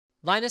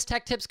Linus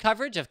Tech Tips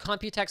coverage of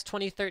Computex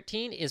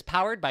 2013 is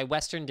powered by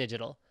Western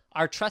Digital.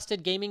 Our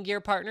trusted gaming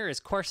gear partner is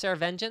Corsair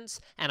Vengeance,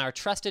 and our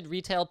trusted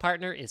retail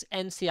partner is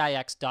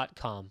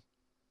ncix.com.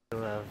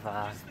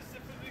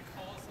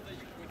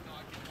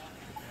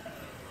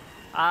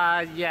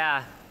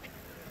 Yeah,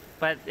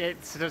 but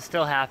it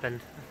still happened.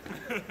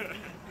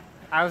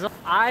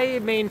 I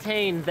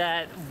maintain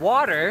that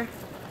water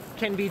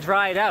can be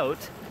dried out,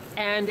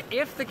 and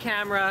if the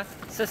camera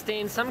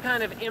sustains some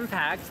kind of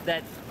impact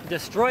that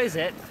destroys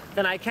it,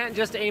 then I can't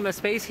just aim a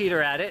space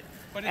heater at it.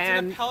 But it's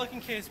in a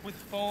Pelican case with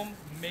foam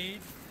made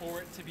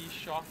for it to be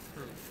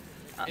shock-proof.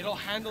 It'll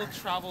handle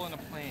travel in a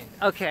plane.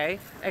 Okay,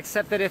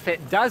 except that if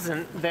it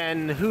doesn't,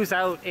 then who's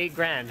out 8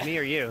 grand, me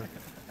or you?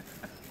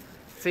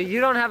 So you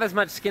don't have as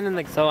much skin in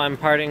the... So I'm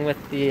parting with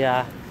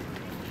the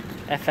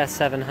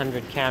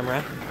FS700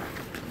 camera.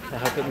 I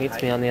hope it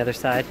meets me on the other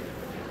side.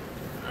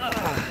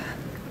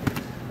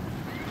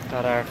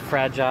 Got our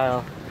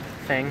fragile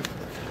thing,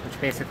 which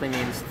basically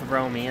means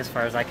throw me as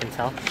far as I can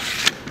tell.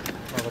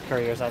 All the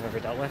couriers I've ever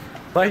dealt with.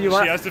 What do you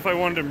want? She asked if I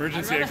wanted an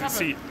emergency exit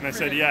seat, and I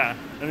said yeah.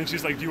 And then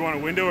she's like, do you want a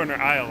window or an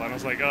aisle? And I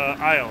was like,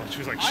 aisle. She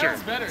was like, sure.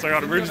 So I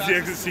got an emergency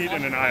exit seat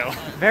and an aisle.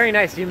 Very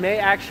nice. You may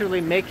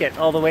actually make it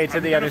all the way to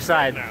the other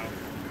side. Now.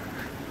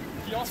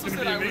 He also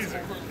said I was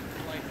over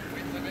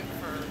weight limit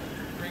for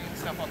bringing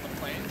stuff on the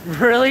plane.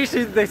 Really?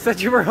 They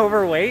said you were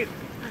overweight?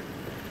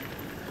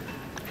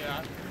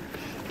 Yeah.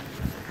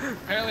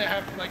 Apparently I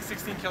have like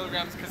 16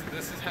 kilograms because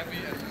this is heavy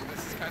and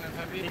this is kind of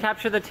heavy.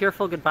 Capture the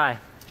tearful goodbye.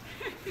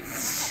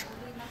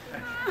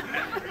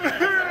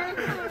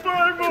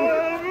 Bye,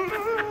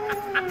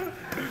 Mom!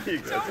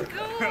 Don't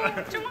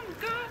go!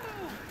 Don't go!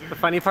 The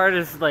funny part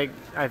is, like,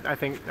 I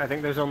think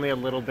there's only a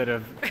little bit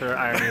of sort of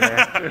irony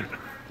there.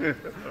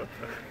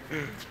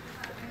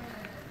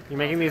 You're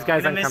making these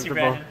guys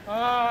uncomfortable.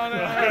 Oh,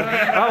 no.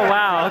 Oh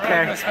wow, okay.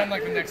 We're gonna spend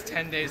like the next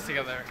 10 days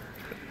together.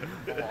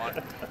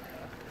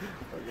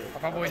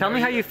 Tell me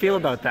how you feel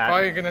about that.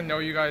 Probably gonna know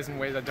you guys in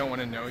ways I don't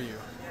want to know you.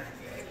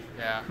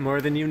 Yeah. More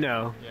than you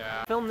know.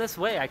 Yeah. Film this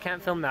way. I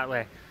can't film that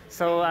way.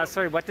 So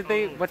sorry. What did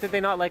they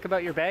not like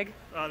about your bag?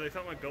 They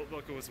thought my belt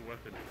buckle was a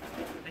weapon.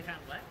 They found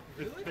what?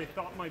 They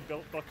thought my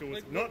belt buckle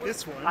was not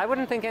this one. I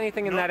wouldn't think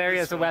anything in that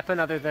area is a weapon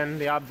other than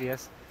the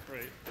obvious.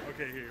 Right.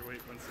 Okay. Here.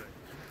 Wait 1 sec.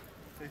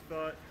 They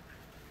thought.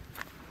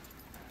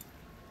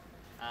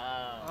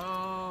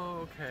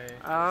 Oh, okay.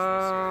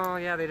 Oh,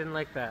 yeah, they didn't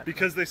like that.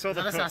 Because they saw Is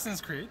the that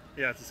Assassin's Creed?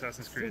 Yeah, it's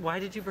Assassin's Creed. Why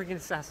did you bring in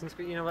Assassin's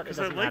Creed? You know what? It Because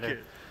I doesn't like matter.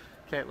 it.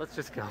 Okay, let's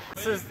just go.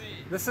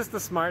 This is the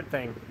smart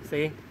thing.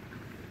 See?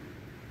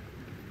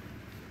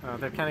 Oh,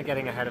 they're kind of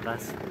getting ahead of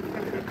us.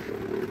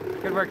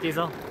 Good work,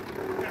 Diesel.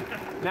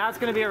 Now it's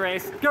going to be a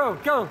race. Go,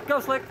 go, go,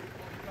 Slick!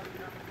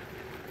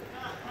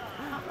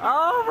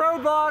 Oh,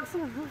 roadblocks!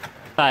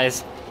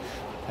 Guys,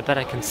 I bet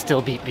I can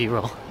still beat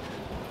B-roll.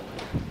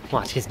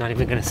 Watch, he's not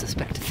even going to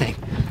suspect a thing.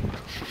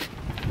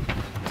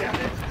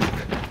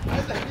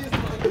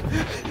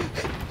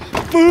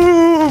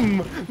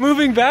 Boom!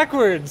 Moving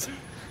backwards.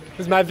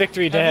 Is my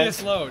victory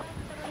dance. Load.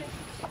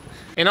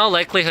 In all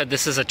likelihood,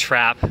 this is a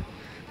trap.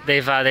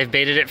 They've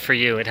baited it for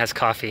you. It has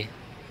coffee.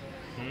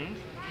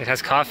 It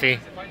has coffee.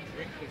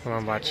 Hold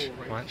on, watch.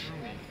 Watch.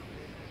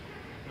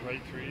 Right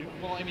through you.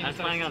 Well, I mean, I'm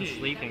planning on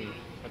sleeping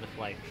for the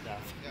flight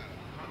stuff.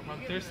 I'm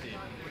thirsty.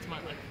 What's my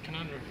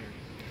conundrum here?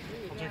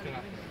 I'll drink it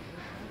after.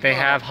 They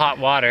have hot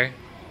water,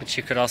 which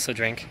you could also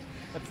drink.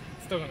 That's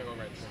still gonna go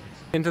right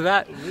through. Into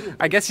that,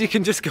 I guess you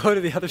can just go to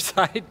the other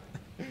side.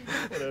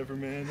 Whatever,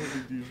 man. No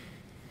big deal.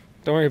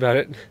 Don't worry about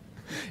it.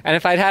 And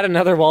if I'd had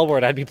another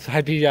wallboard, I'd be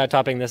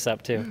topping this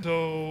up too.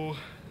 So,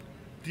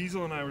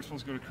 Diesel and I were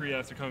supposed to go to Korea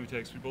after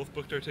Computex. We both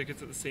booked our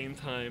tickets at the same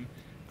time.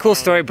 Cool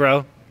story,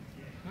 bro.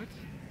 What?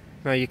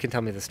 No, you can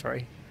tell me the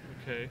story.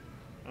 Okay.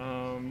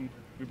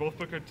 We both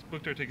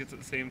booked our tickets at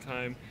the same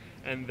time,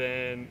 and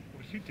then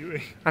what are you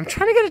doing? I'm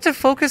trying to get it to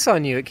focus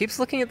on you. It keeps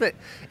looking at the.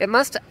 It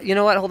must. You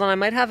know what? Hold on. I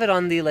might have it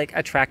on the like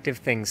attractive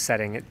things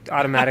setting. It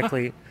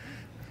automatically.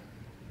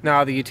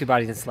 No, the YouTube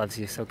audience loves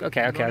you. So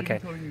okay. I'm not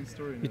even telling you the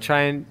story now. You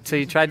try and so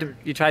you tried to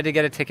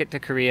get a ticket to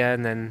Korea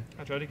and then.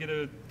 I tried to get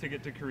a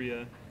ticket to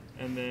Korea,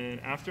 and then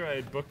after I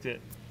had booked it,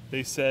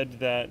 they said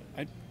that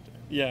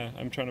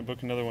I'm trying to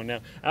book another one now.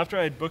 After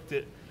I had booked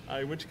it,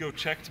 I went to go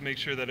check to make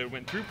sure that it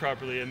went through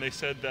properly, and they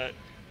said that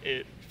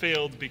it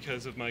failed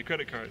because of my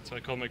credit card. So I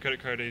called my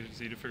credit card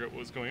agency to figure out what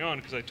was going on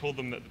because I told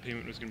them that the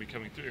payment was going to be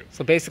coming through.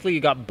 So basically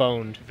you got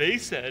boned. They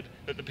said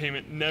that the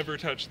payment never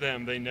touched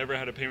them. They never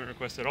had a payment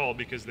request at all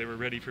because they were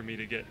ready for me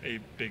to get a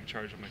big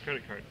charge on my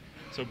credit card.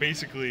 So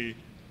basically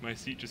my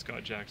seat just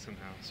got jacked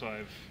somehow.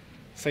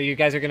 So you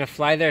guys are going to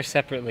fly there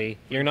separately.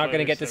 You're not going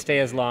to get to stay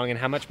as long. And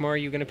how much more are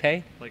you going to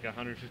pay? Like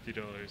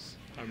 $150.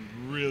 I'm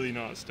really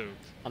not stoked.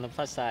 On the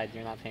plus side,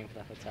 you're not paying for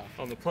the hotel.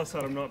 On the plus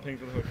side, I'm not paying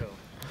for the hotel.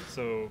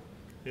 So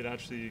it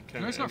actually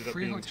kind of ended up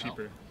being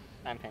cheaper.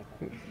 I'm paying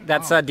for it.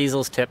 That's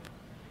Diesel's tip.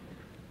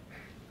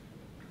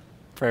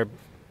 For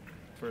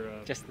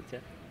just the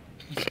tip.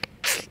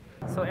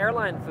 So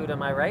airline food,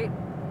 am I right?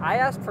 I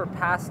asked for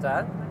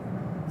pasta.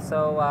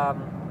 So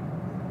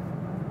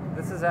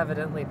this is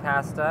evidently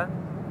pasta.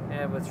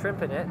 and with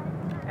shrimp in it,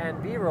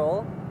 and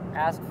B-roll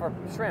asked for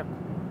shrimp.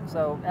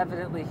 So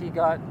evidently he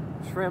got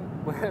shrimp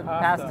with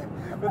pasta.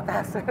 With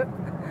pasta.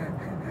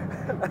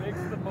 It makes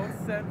the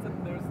most sense,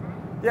 and there's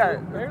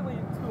barely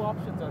two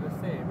options are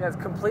the same. Yeah, it's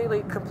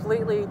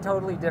completely,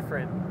 totally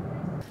different.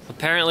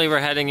 Apparently we're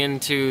heading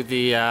into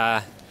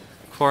the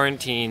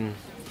quarantine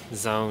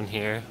zone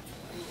here.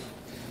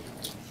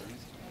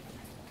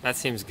 That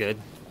seems good.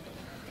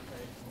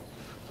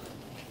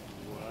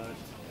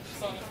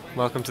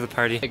 Welcome to the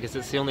party. Because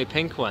it's the only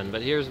pink one,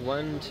 but here's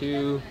 1,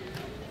 2,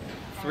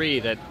 3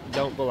 that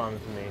don't belong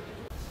to me.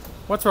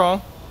 What's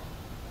wrong?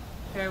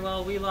 Okay,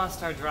 well, we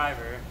lost our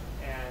driver,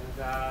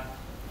 and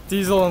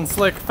Diesel and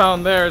Slick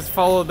found theirs,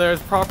 followed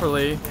theirs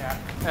properly, yeah,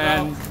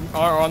 and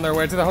are on their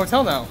way to the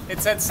hotel now. it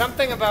said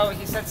something about,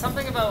 he said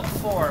something about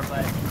 4,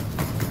 but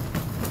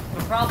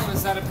the problem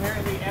is that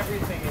apparently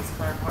everything is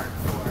car park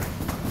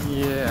 4.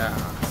 Yeah.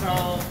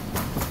 So,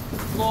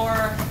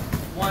 floor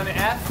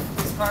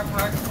 1F is car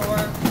park 4,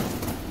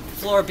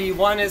 floor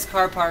B1 is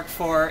car park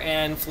 4,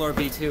 and floor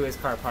B2 is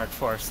car park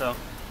 4. So,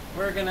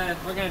 we're gonna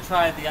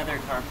try the other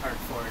car park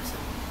 4s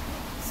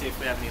and see if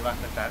we have any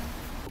luck with that.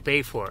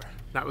 Bay 4,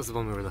 that was the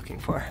one we were looking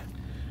for.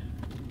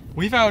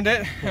 We found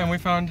it, and we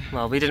found...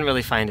 Well, we didn't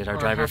really find it, our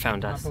driver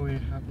found us.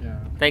 Yeah.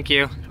 Thank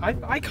you.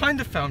 I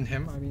kind of found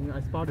him. I mean,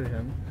 I spotted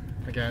him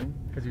again,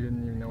 because you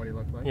didn't even know what he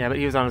looked like. Yeah, but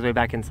he was on his way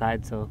back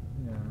inside, so